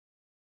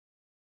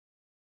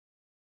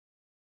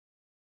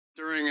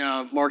During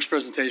Mark's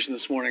presentation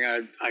this morning,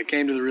 I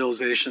came to the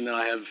realization that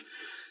I have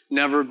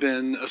never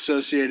been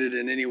associated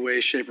in any way,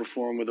 shape, or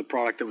form with a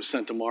product that was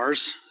sent to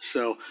Mars.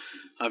 So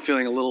I'm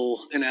feeling a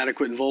little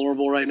inadequate and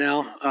vulnerable right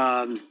now.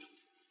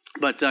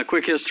 But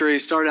quick history,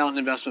 started out in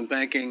investment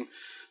banking,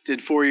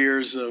 did 4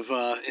 years of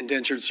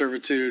indentured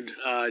servitude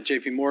at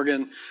JP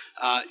Morgan.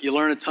 You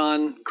learn a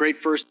ton, great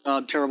first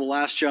job, terrible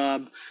last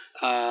job.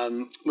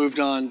 Moved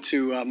on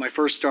to my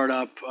first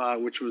startup,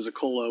 which was a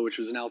Colo, which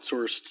was an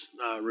outsourced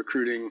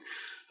recruiting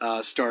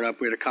startup.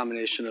 We had a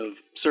combination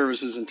of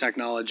services and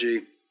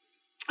technology.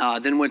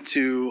 Then went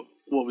to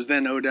what was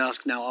then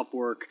Odesk, now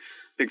Upwork,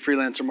 big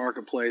freelancer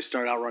marketplace,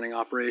 started out running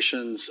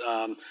operations.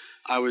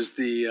 I was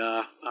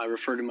I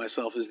refer to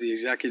myself as the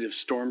executive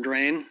storm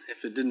drain.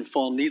 If it didn't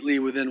fall neatly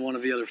within one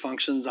of the other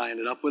functions, I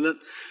ended up with it.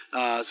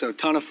 So a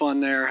ton of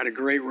fun there, had a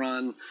great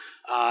run.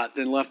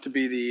 Then left to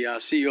be the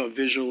CEO of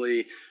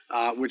Visually,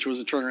 which was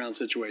a turnaround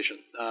situation.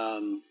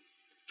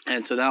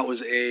 And so that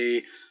was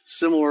a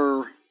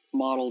similar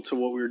model to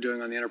what we were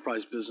doing on the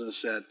enterprise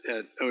business at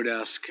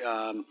Odesk,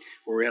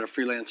 where we had a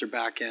freelancer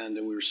back end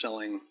and we were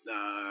selling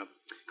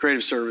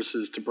creative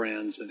services to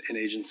brands and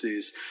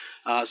agencies.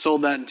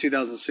 Sold that in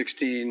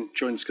 2016,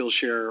 joined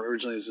Skillshare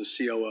originally as a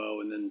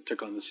COO, and then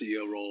took on the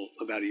CEO role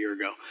about a year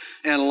ago.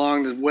 And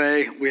along the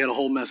way, we had a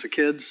whole mess of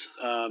kids.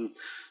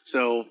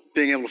 So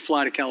being able to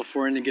fly to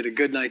California and get a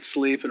good night's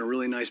sleep in a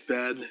really nice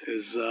bed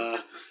is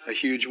a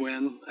huge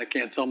win. I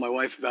can't tell my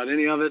wife about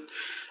any of it.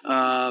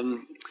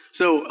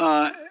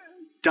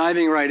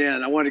 Diving right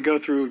in, I want to go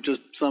through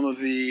just some of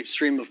the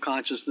stream of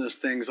consciousness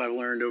things I've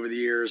learned over the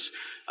years.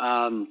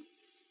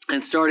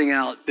 And starting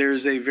out,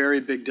 there's a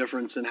very big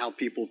difference in how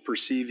people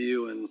perceive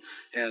you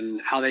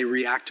and how they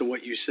react to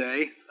what you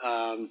say.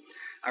 I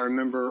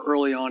remember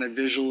early on at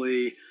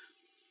Visually,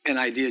 an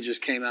idea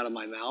just came out of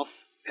my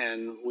mouth,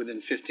 and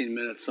within 15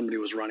 minutes, somebody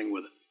was running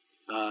with it.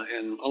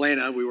 And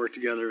Elena, we worked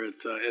together at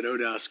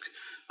Odesk.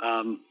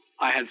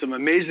 I had some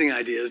amazing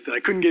ideas that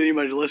I couldn't get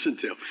anybody to listen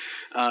to.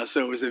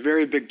 So it was a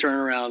very big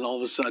turnaround. All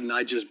of a sudden,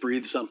 I just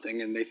breathed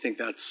something, and they think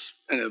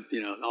that's, they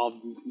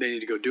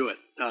need to go do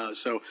it.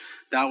 So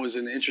that was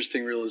an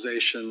interesting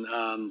realization.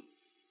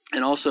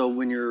 And also,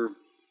 when you're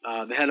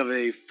the head of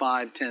a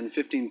 5, 10,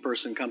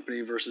 15-person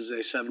company versus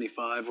a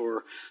 75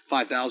 or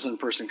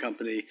 5,000-person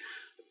company,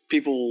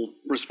 people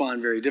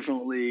respond very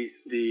differently.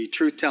 The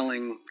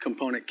truth-telling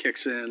component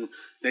kicks in.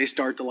 They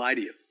start to lie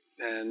to you.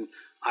 And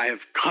I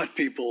have caught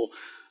people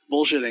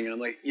bullshitting, and I'm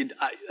like,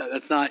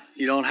 that's not,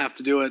 you don't have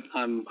to do it.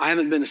 I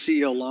haven't been a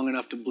CEO long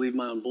enough to believe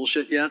my own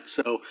bullshit yet,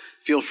 so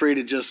feel free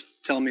to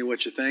just tell me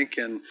what you think.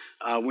 And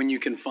when you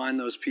can find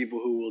those people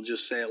who will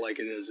just say it like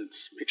it is,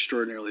 it's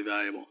extraordinarily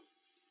valuable.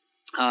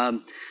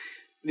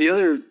 The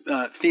other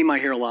theme I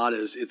hear a lot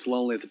is it's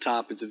lonely at the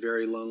top. It's a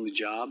very lonely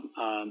job.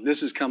 This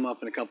has come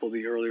up in a couple of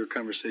the earlier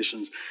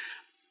conversations.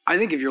 I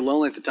think if you're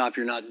lonely at the top,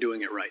 you're not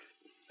doing it right.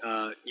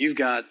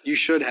 You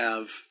should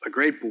have a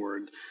great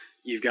board.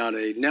 You've got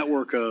a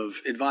network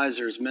of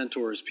advisors,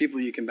 mentors, people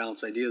you can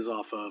bounce ideas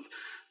off of.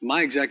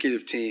 My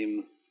executive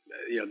team,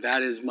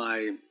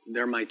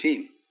 they're my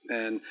team.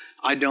 And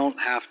I don't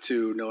have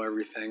to know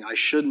everything. I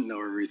shouldn't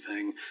know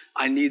everything.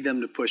 I need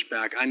them to push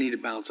back. I need to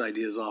bounce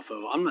ideas off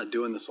of. I'm not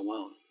doing this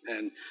alone.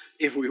 And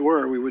if we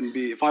were, we wouldn't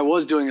be, if I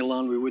was doing it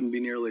alone, we wouldn't be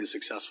nearly as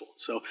successful.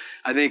 So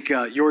I think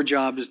your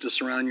job is to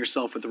surround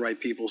yourself with the right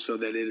people so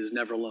that it is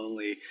never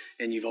lonely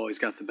and you've always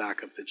got the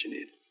backup that you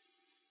need.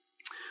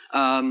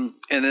 And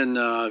then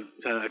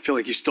I feel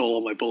like you stole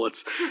all my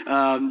bullets.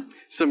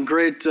 Some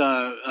great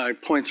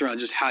points around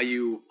just how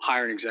you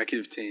hire an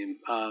executive team.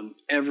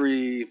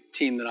 Every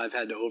team that I've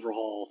had to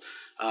overhaul,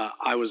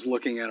 I was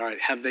looking at, all right,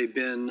 have they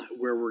been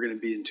where we're going to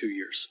be in 2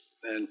 years?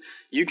 And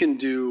you can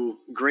do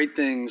great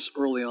things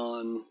early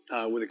on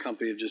with a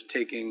company of just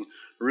taking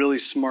really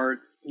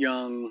smart,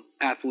 young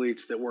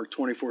athletes that work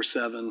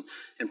 24/7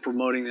 and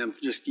promoting them.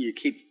 Just you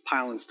keep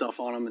piling stuff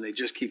on them and they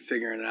just keep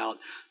figuring it out.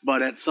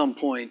 But at some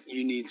point,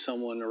 you need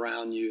someone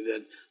around you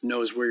that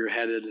knows where you're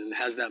headed and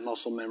has that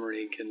muscle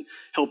memory and can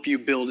help you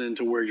build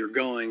into where you're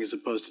going as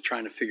opposed to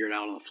trying to figure it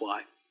out on the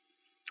fly.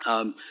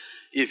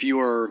 If you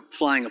are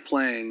flying a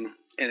plane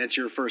and it's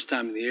your first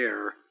time in the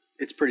air,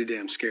 it's pretty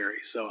damn scary.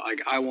 So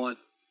I want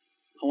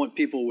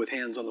people with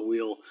hands on the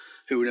wheel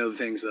who know the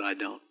things that I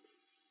don't.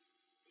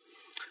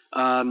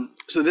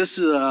 So this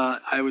is,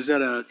 I was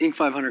at an Inc.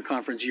 500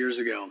 conference years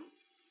ago,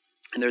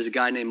 and there's a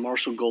guy named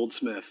Marshall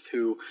Goldsmith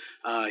who,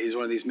 he's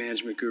one of these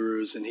management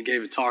gurus, and he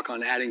gave a talk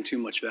on adding too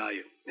much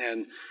value.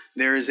 And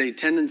there is a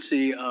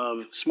tendency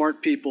of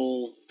smart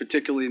people,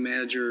 particularly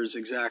managers,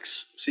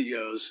 execs,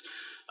 CEOs,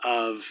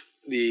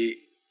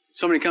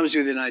 somebody comes to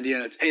you with an idea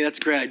and it's, hey, that's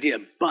a great idea,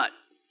 but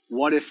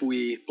what if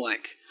we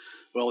blank?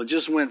 Well, it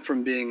just went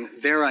from being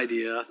their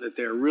idea that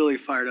they're really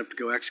fired up to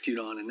go execute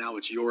on, and now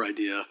it's your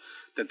idea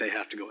that they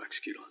have to go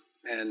execute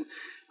on. And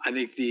I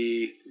think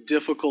the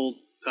difficult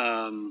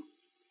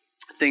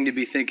thing to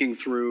be thinking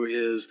through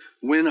is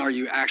when are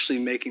you actually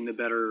making it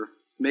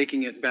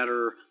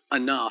better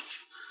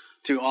enough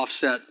to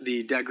offset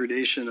the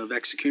degradation of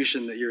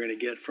execution that you're going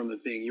to get from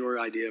it being your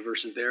idea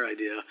versus their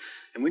idea.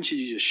 And when should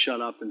you just shut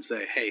up and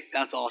say, hey,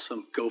 that's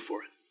awesome, go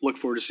for it. Look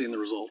forward to seeing the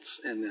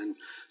results and then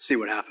see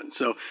what happens.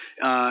 So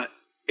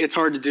it's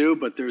hard to do,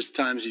 but there's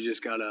times you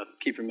just got to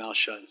keep your mouth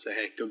shut and say,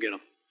 hey, go get them.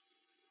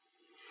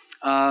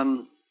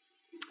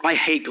 I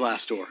hate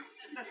Glassdoor.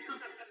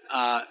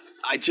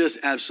 I just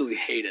absolutely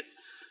hate it.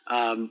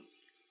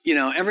 You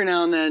know, every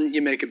now and then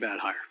you make a bad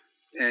hire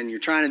and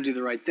you're trying to do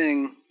the right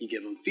thing. You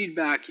give them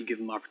feedback, you give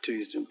them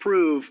opportunities to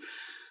improve.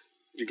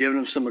 You're giving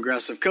them some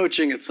aggressive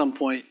coaching. At some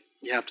point,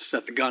 you have to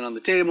set the gun on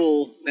the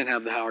table and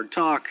have the hard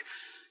talk.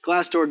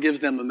 Glassdoor gives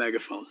them a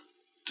megaphone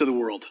to the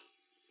world.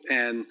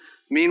 And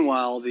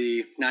meanwhile,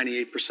 the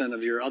 98%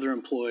 of your other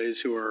employees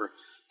who are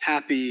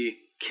happy,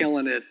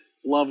 killing it,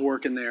 love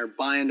working there,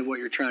 buy into what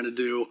you're trying to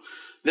do,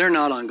 they're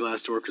not on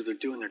Glassdoor because they're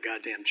doing their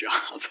goddamn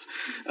job.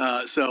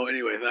 So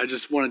anyway, I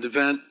just wanted to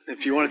vent.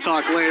 If you want to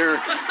talk later,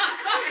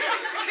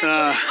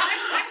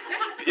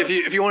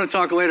 if you want to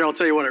talk later, I'll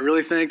tell you what I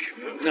really think.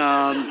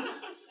 All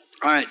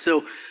right,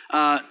 so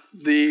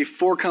the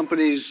 4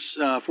 companies,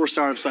 4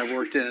 startups I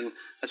worked in,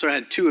 I sort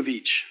of had 2 of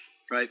each,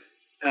 right?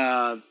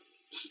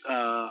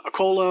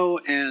 Acolo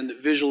and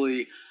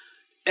visually,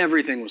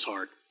 everything was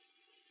hard.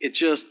 It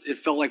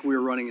felt like we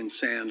were running in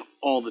sand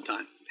all the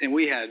time. And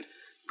we had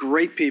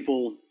great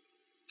people.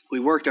 We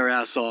worked our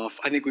ass off.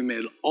 I think we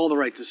made all the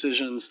right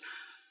decisions.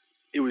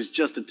 It was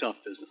just a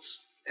tough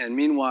business. And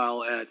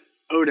meanwhile, at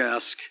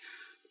Odesk,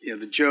 you know,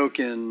 the joke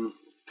in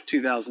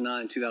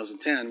 2009,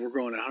 2010, we're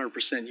growing at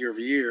 100% year over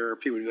year.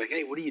 People would be like,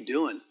 hey, what are you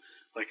doing?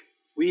 Like,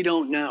 we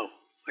don't know.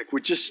 Like, we're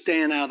just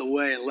staying out of the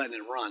way and letting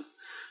it run.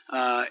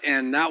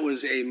 And that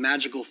was a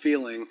magical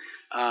feeling.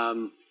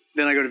 Then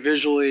I go to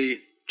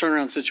visually,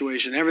 turnaround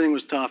situation. Everything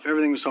was tough.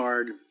 Everything was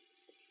hard.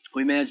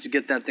 We managed to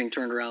get that thing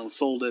turned around and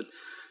sold it.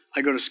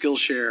 I go to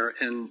Skillshare,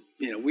 and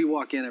you know, we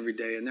walk in every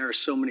day, and there are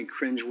so many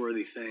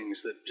cringeworthy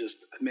things that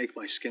just make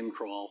my skin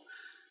crawl.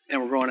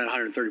 And we're growing at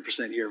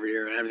 130% year over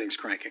year, and everything's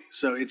cranking.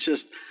 So it's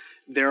just,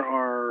 there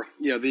are,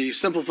 you know, the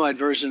simplified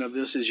version of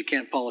this is you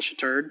can't polish a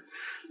turd.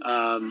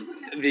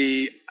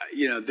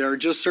 You know, there are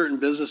just certain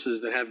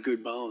businesses that have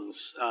good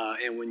bones,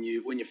 and when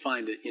you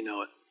find it, you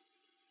know it.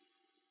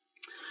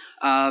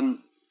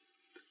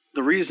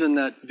 The reason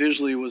that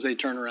visually was a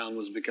turnaround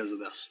was because of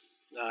this.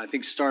 I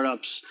think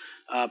startups,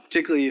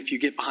 particularly if you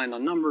get behind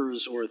on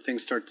numbers or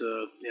things start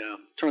to, you know,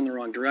 turn the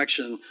wrong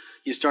direction,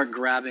 you start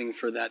grabbing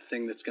for that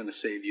thing that's going to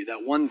save you,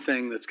 that one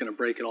thing that's going to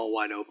break it all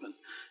wide open.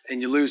 And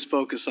you lose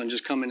focus on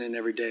just coming in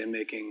every day and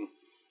making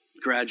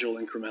gradual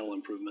incremental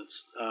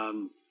improvements.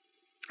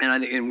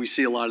 And we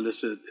see a lot of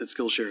this at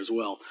Skillshare as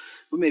well.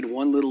 We made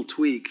one little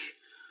tweak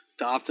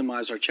to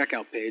optimize our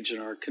checkout page and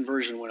our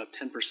conversion went up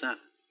 10%,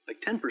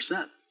 like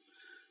 10%.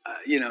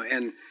 You know,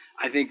 and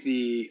I think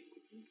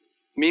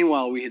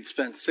meanwhile, we had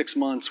spent 6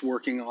 months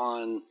working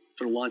on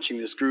sort of launching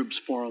this groups,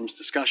 forums,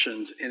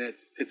 discussions, and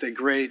it's a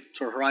great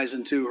sort of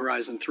Horizon 2,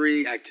 Horizon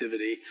 3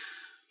 activity,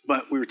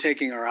 but we were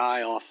taking our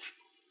eye off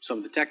some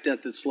of the tech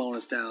debt that's slowing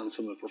us down,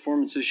 some of the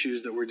performance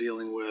issues that we're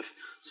dealing with,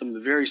 some of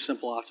the very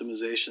simple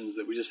optimizations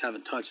that we just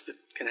haven't touched that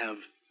can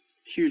have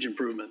huge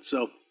improvements.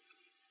 So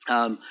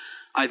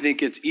I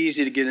think it's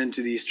easy to get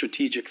into the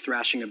strategic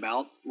thrashing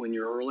about when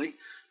you're early.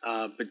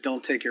 But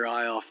don't take your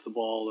eye off the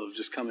ball of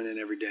just coming in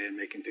every day and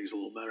making things a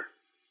little better.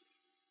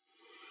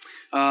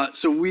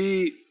 So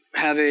we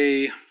have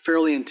a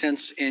fairly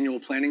intense annual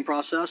planning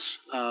process,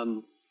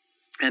 and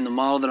the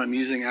model that I'm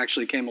using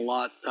actually came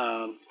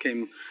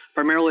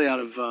primarily out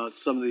of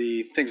some of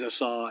the things I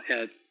saw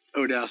at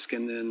Odesk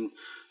and then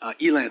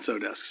Elance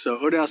Odesk. So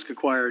Odesk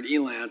acquired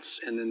Elance,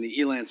 and then the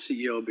Elance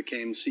CEO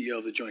became CEO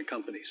of the joint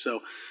company.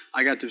 So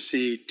I got to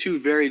see 2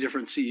 very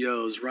different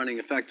CEOs running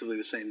effectively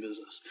the same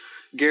business.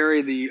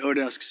 Gary, the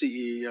Odesk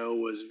CEO,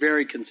 was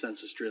very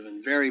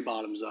consensus-driven, very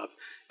bottoms-up.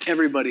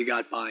 Everybody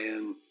got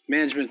buy-in.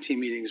 Management team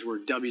meetings were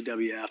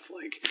WWF.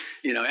 Like,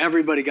 you know,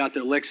 everybody got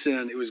their licks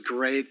in. It was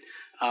great,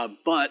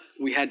 but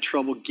we had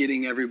trouble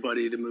getting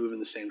everybody to move in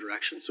the same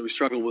direction. So we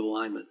struggled with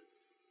alignment.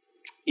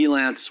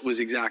 Elance was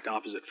the exact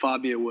opposite.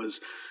 Fabio was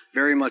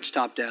very much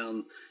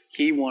top-down.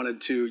 He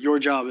wanted to, your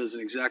job as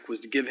an exec was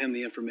to give him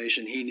the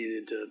information he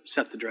needed to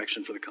set the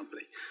direction for the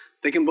company.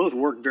 They can both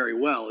work very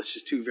well. It's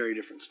just 2 very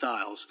different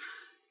styles.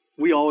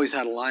 We always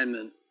had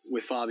alignment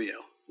with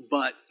Fabio,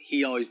 but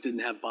he always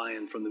didn't have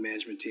buy-in from the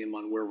management team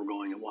on where we're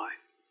going and why.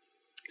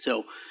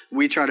 So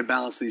we try to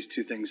balance these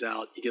 2 things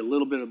out. You get a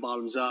little bit of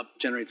bottoms up,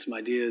 generate some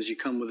ideas. You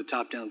come with a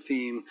top-down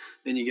theme,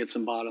 then you get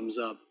some bottoms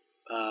up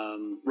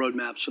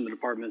roadmaps from the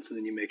departments, and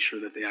then you make sure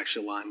that they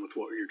actually align with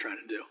what you're trying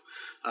to do.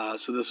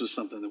 So this was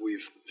something that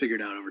we've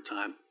figured out over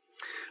time.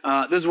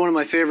 This is one of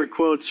my favorite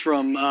quotes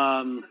from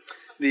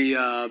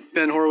the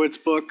Ben Horowitz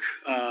book,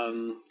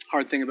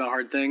 Hard Thing About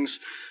Hard Things.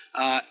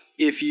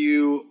 If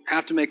you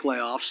have to make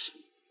layoffs,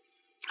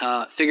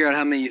 figure out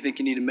how many you think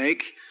you need to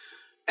make,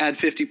 add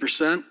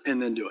 50%,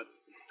 and then do it.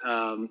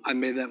 I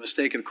made that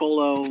mistake at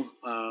Acolo.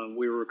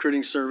 We were a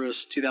recruiting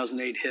service,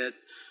 2008 hit.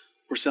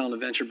 We're selling to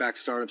venture-backed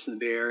startups in the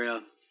Bay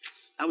Area.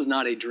 That was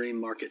not a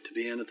dream market to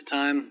be in at the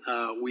time.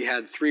 We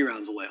had 3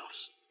 rounds of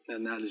layoffs,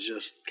 and that is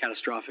just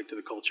catastrophic to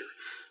the culture.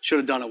 Should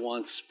have done it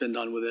once, been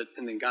done with it,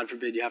 and then God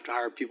forbid you have to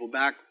hire people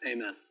back.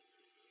 Amen.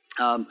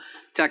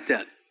 Tech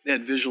debt,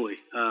 visually.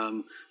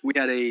 We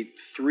had a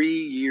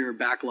 3-year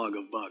backlog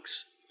of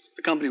bugs.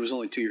 The company was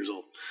only 2 years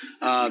old.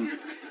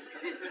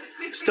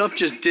 Stuff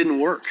just didn't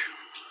work.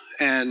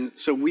 And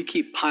so we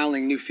keep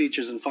piling new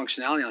features and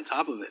functionality on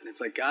top of it. And it's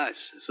like,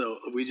 guys, so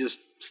we just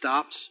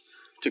stopped.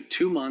 It took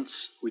 2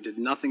 months. We did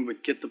nothing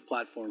but get the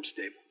platform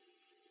stable.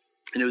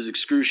 And it was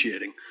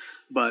excruciating.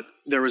 But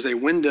there was a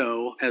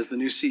window as the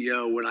new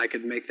CEO when I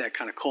could make that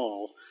kind of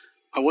call.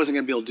 I wasn't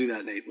going to be able to do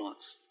that in 8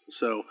 months.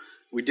 So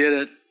we did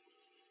it.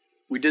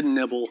 We didn't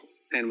nibble,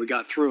 and we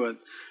got through it.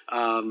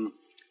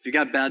 If you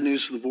got bad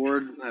news for the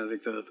board, I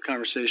think the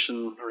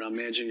conversation around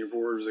managing your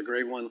board was a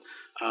great one.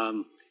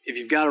 If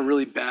you've got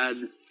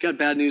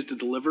bad news to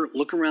deliver,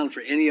 look around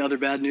for any other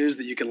bad news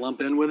that you can lump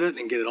in with it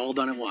and get it all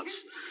done at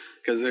once.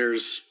 Because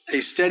there's a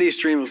steady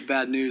stream of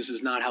bad news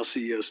is not how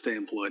CEOs stay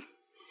employed.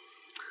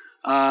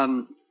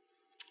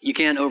 You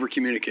can't over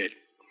communicate.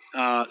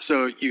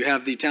 So you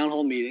have the town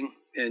hall meeting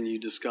and you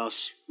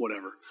discuss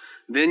whatever.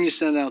 Then you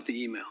send out the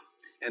email,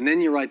 and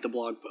then you write the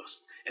blog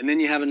post, and then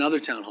you have another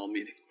town hall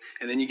meeting,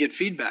 and then you get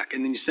feedback,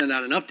 and then you send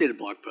out an updated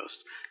blog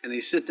post, and then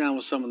you sit down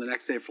with someone the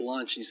next day for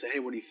lunch and you say, hey,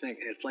 what do you think?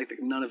 And it's like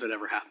none of it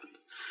ever happened.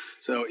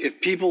 So if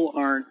people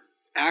aren't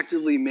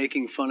actively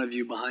making fun of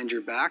you behind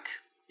your back,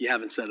 you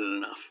haven't said it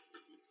enough.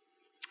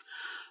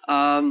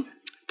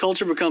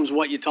 Culture becomes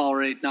what you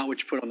tolerate, not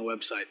what you put on the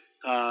website.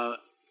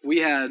 We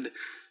had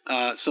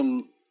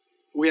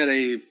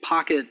a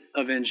pocket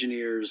of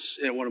engineers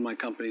at one of my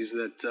companies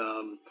that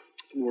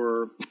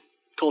were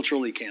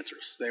culturally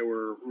cancerous. They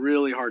were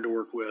really hard to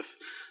work with.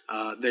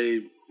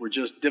 They were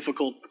just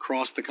difficult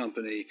across the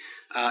company,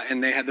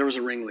 and there was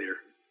a ringleader.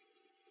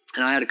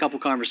 And I had a couple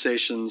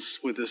conversations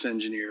with this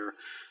engineer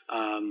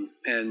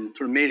and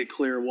sort of made it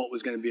clear what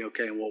was going to be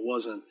okay and what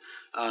wasn't.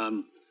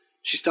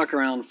 She stuck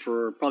around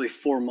for probably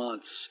 4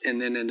 months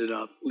and then ended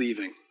up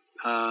leaving.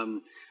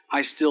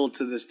 I still,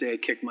 to this day,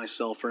 kick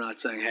myself for not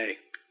saying, hey,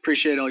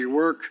 appreciate all your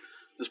work.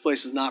 This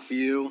place is not for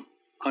you.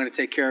 I'm going to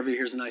take care of you.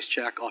 Here's a nice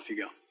check. Off you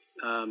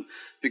go.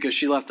 Because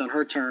she left on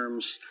her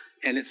terms,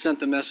 and it sent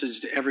the message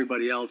to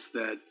everybody else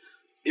that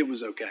it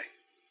was okay.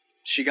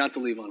 She got to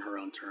leave on her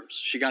own terms.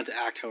 She got to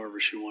act however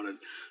she wanted.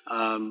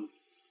 And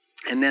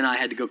then I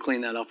had to go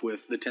clean that up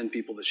with the 10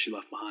 people that she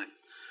left behind.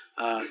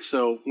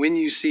 So when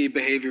you see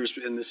behaviors,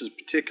 and this is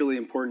particularly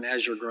important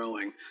as you're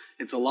growing,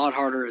 it's a lot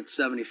harder at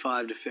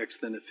 75 to fix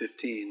than at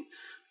 15.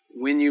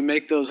 When you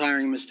make those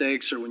hiring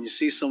mistakes, or when you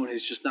see someone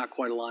who's just not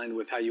quite aligned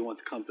with how you want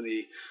the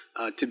company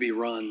to be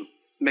run,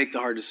 make the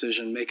hard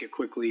decision, make it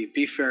quickly,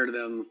 be fair to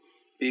them,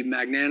 be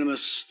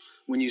magnanimous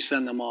when you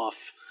send them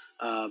off,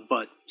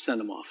 but send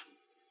them off.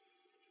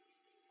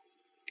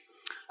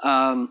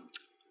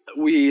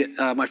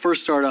 My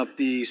first startup,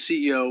 the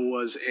CEO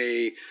was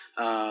a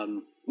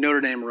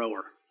Notre Dame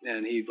rower,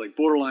 and he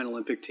borderline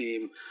Olympic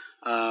team.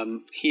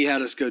 He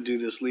had us go do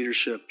this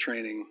leadership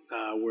training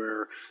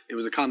where it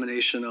was a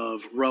combination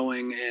of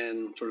rowing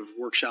and sort of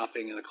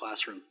workshopping in a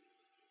classroom.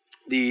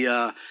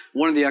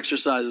 One of the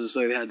exercises,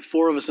 so they had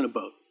 4 of us in a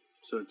boat.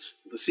 So it's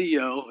the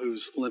CEO,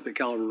 who's Olympic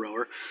caliber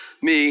rower,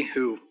 me,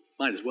 who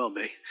might as well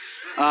be,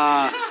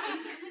 and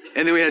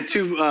then we had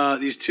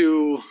these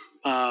two.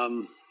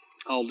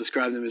 I'll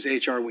describe them as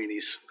HR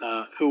weenies,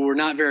 who were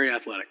not very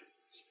athletic.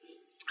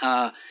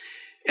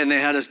 And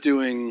they had us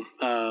doing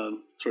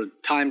sort of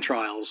time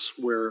trials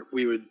where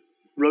we would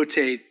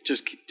rotate,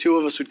 just 2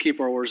 of us would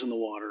keep our oars in the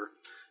water,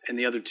 and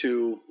the other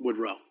 2 would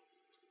row.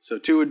 So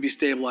 2 would be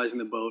stabilizing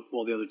the boat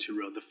while the other 2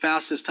 rowed. The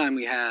fastest time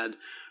we had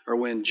are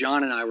when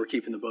John and I were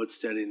keeping the boat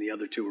steady and the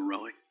other 2 were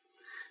rowing.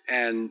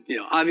 And,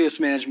 obvious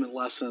management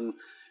lesson,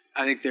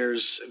 I think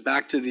there's,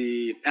 back to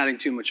the adding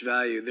too much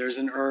value, there's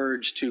an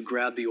urge to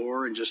grab the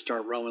oar and just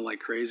start rowing like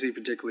crazy,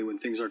 particularly when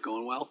things aren't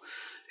going well.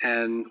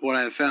 And what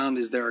I have found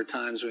is there are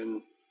times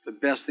when the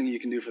best thing you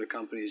can do for the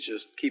company is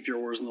just keep your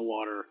oars in the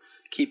water,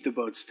 keep the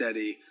boat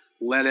steady,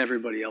 let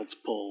everybody else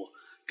pull,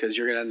 because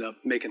you're going to end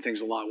up making things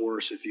a lot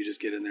worse if you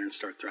just get in there and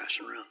start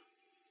thrashing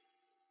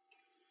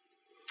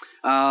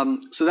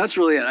around. So that's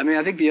really it. I mean,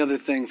 I think the other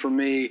thing for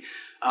me,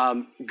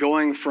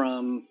 going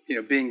from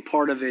being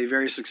part of a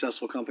very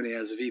successful company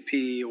as a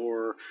VP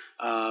or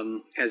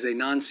as a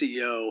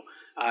non-CEO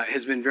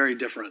has been very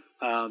different.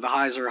 The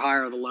highs are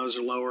higher, the lows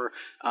are lower,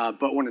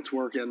 but when it's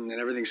working and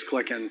everything's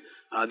clicking,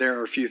 there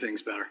are a few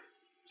things better.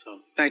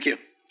 So thank you.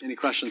 Any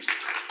questions?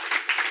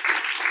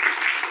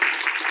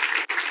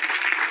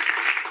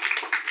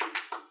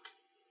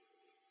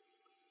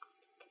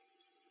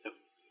 Yep.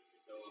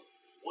 So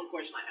one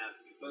question I have,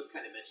 you both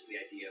kind of mentioned the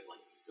idea of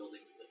building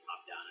from the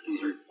top down, and at a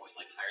certain point,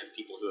 hire the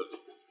people who have.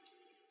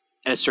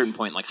 At a certain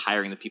point,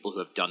 hiring the people who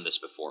have done this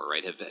before,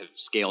 right? Have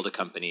scaled a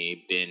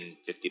company, been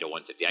 50 to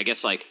 150. I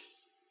guess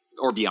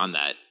or beyond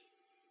that.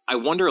 I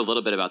wonder a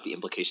little bit about the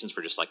implications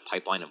for just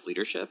pipeline of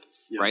leadership,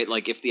 right?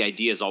 If the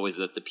idea is always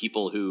that the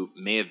people who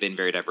may have been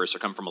very diverse or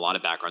come from a lot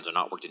of backgrounds or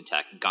not worked in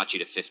tech got you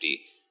to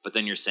 50, but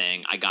then you're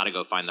saying, I got to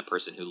go find the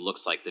person who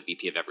looks like the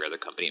VP of every other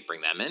company and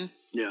bring them in.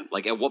 Yeah.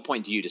 Like, at what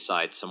point do you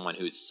decide someone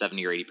who's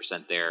 70 or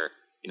 80% there,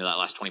 that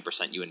last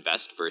 20% you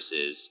invest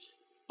versus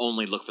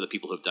only look for the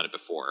people who've done it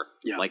before?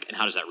 Yeah. Like, and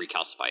how does that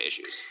recalcify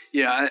issues?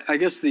 Yeah, I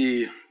guess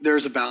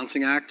there's a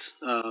balancing act.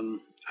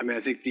 I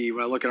think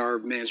when I look at our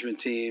management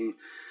team,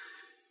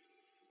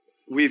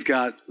 we've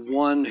got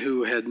one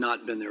who had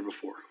not been there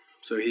before.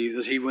 So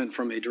he went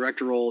from a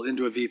director role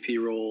into a VP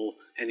role,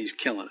 and he's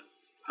killing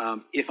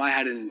it. If I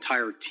had an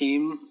entire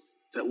team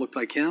that looked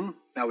like him,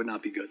 that would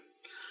not be good.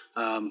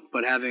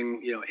 But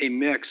having a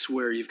mix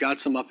where you've got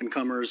some up and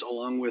comers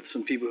along with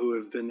some people who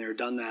have been there,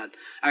 done that,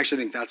 I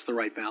actually think that's the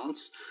right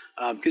balance.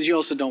 Because you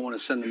also don't want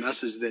to send the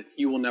message that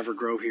you will never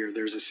grow here.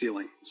 There's a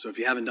ceiling. So if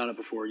you haven't done it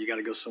before, you got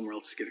to go somewhere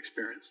else to get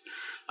experience.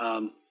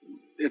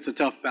 It's a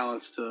tough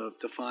balance to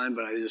find,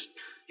 but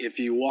if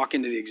you walk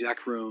into the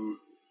exec room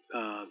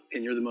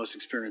and you're the most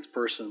experienced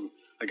person,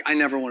 like, I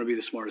never want to be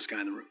the smartest guy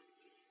in the room.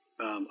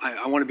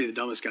 I want to be the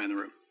dumbest guy in the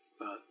room.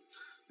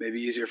 Maybe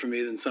easier for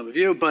me than some of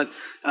you, but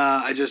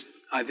I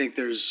think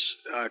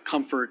there's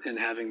comfort in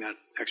having that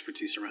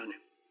expertise around you.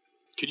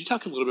 Could you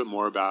talk a little bit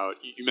more about,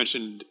 you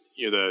mentioned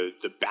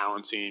the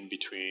balancing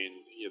between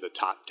the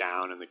top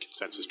down and the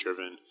consensus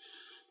driven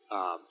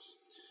kind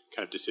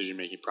of decision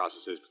making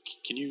processes.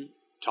 Can you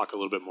talk a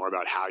little bit more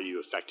about how you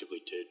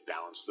effectively did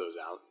balance those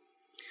out?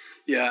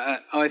 Yeah,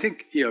 I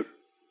think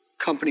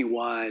company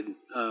wide,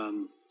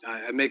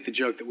 I make the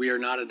joke that we are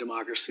not a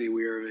democracy;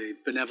 we are a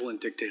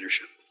benevolent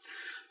dictatorship.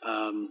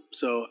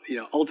 So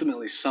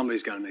ultimately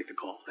somebody's got to make the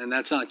call, and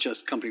that's not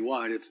just company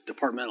wide; it's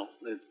departmental.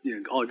 It's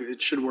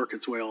it should work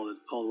its way all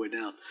the way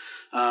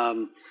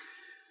down.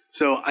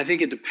 So I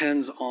think it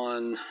depends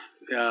on.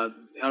 I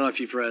don't know if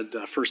you've read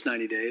First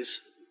 90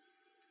 Days,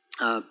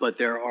 but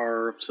there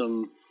are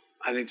some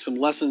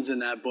lessons in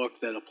that book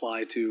that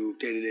apply to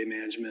day-to-day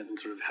management and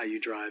sort of how you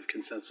drive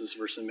consensus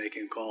versus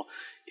making a call.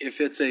 If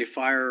it's a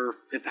fire,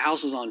 if the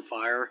house is on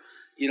fire,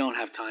 you don't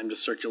have time to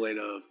circulate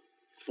a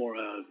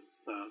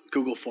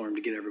Google form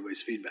to get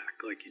everybody's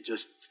feedback. Like,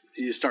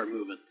 you start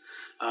moving.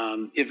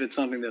 If it's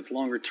something that's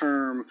longer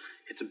term,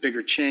 it's a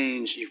bigger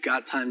change, you've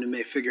got time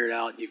to figure it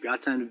out. You've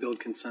got time to build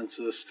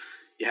consensus.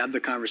 You have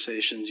the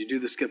conversations. You do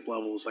the skip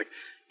levels. Like,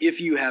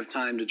 if you have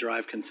time to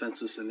drive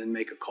consensus and then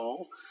make a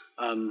call,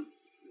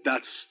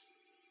 that's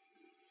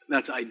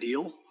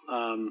ideal.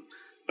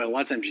 But a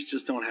lot of times you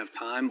just don't have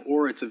time,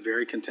 or it's a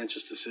very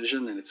contentious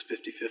decision and it's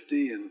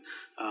 50-50. And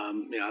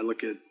I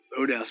look at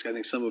Odesk. I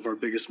think some of our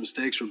biggest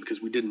mistakes were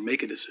because we didn't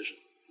make a decision.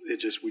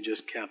 We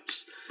just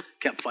kept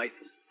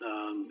fighting.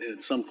 And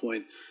at some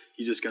point,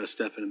 you just got to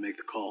step in and make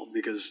the call,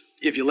 because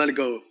if you let it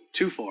go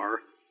too far,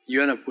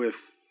 you end up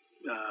with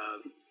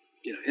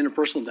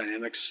interpersonal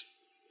dynamics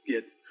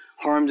get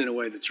harmed in a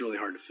way that's really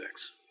hard to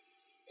fix.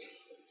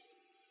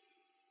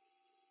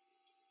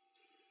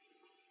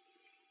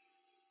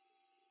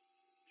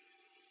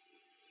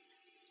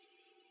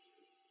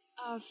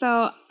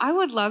 So I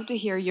would love to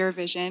hear your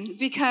vision,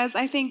 because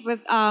I think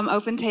with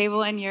Open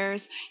Table and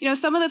yours,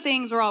 some of the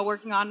things we're all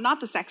working on, not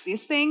the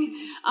sexiest thing,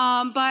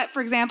 but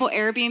for example,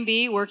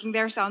 Airbnb, working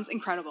there sounds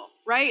incredible,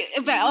 right?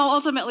 But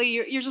ultimately,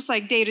 you're just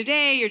like day to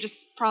day, you're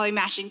just probably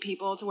matching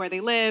people to where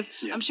they live.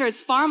 Yeah. I'm sure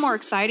it's far more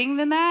exciting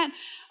than that.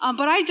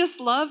 But I just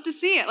love to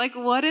see it. Like,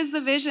 what is the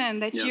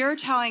vision that you're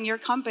telling your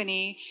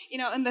company,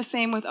 and the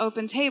same with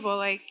Open Table,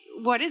 like,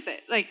 what is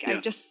it? Like, I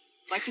just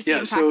like to see it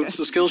in practice.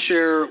 So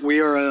Skillshare,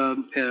 we are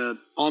a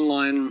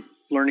online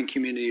learning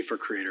community for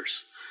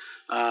creators.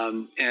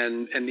 And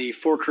the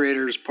for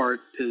creators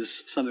part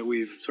is something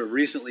we've sort of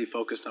recently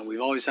focused on. We've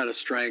always had a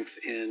strength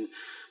in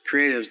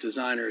creatives,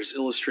 designers,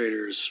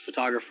 illustrators,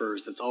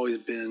 photographers. That's always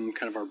been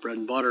kind of our bread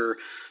and butter.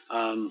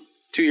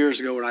 2 years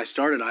ago when I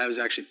started, I was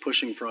actually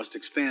pushing for us to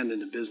expand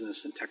into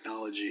business and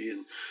technology.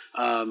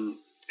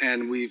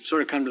 And we've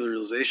sort of come to the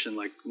realization,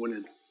 like, when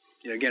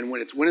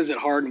is it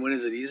hard and when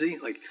is it easy?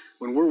 Like,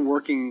 when we're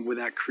working with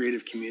that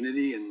creative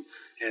community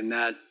and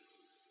that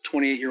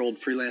 28-year-old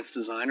freelance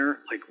designer,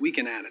 like, we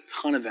can add a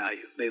ton of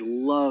value. They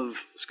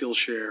love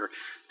Skillshare.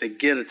 They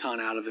get a ton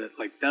out of it.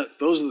 Like,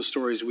 those are the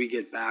stories we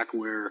get back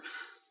where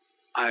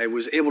I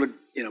was able to,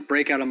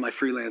 break out of my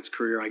freelance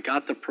career. I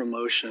got the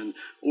promotion,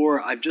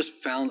 or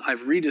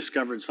I've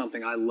rediscovered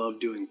something I love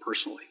doing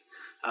personally.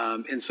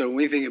 And so when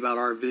we think about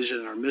our vision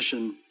and our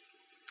mission,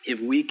 if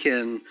we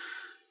can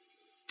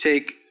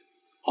take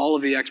all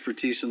of the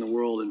expertise in the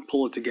world and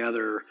pull it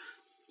together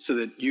so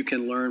that you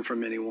can learn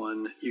from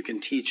anyone, you can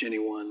teach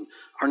anyone.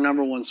 Our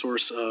number one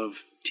source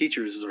of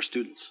teachers is our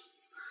students.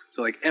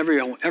 So, like,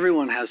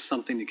 everyone has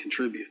something to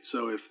contribute.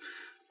 So if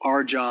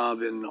our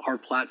job and our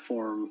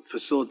platform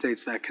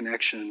facilitates that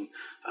connection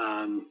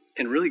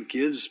and really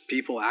gives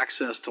people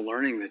access to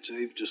learning that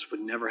they just would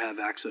never have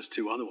access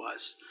to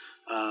otherwise,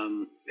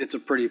 it's a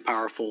pretty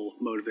powerful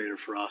motivator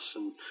for us.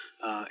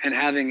 And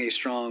having a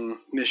strong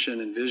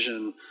mission and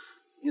vision,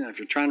 if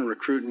you're trying to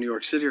recruit in New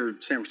York City or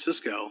San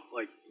Francisco,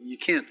 like, you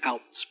can't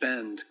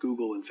outspend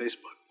Google and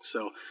Facebook.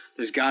 So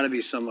there's got to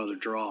be some other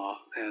draw.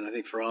 And I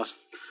think for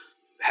us,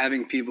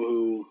 having people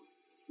who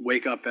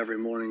wake up every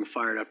morning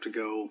fired up to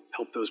go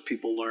help those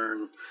people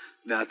learn,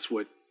 that's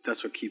what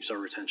keeps our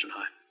retention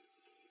high.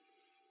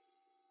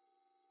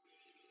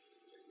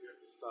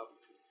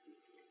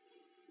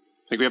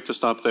 I think we have to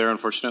stop there,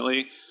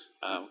 unfortunately.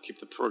 We'll keep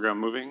the program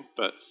moving,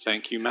 but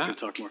thank you, Matt. We'll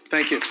talk more.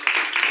 Thank you.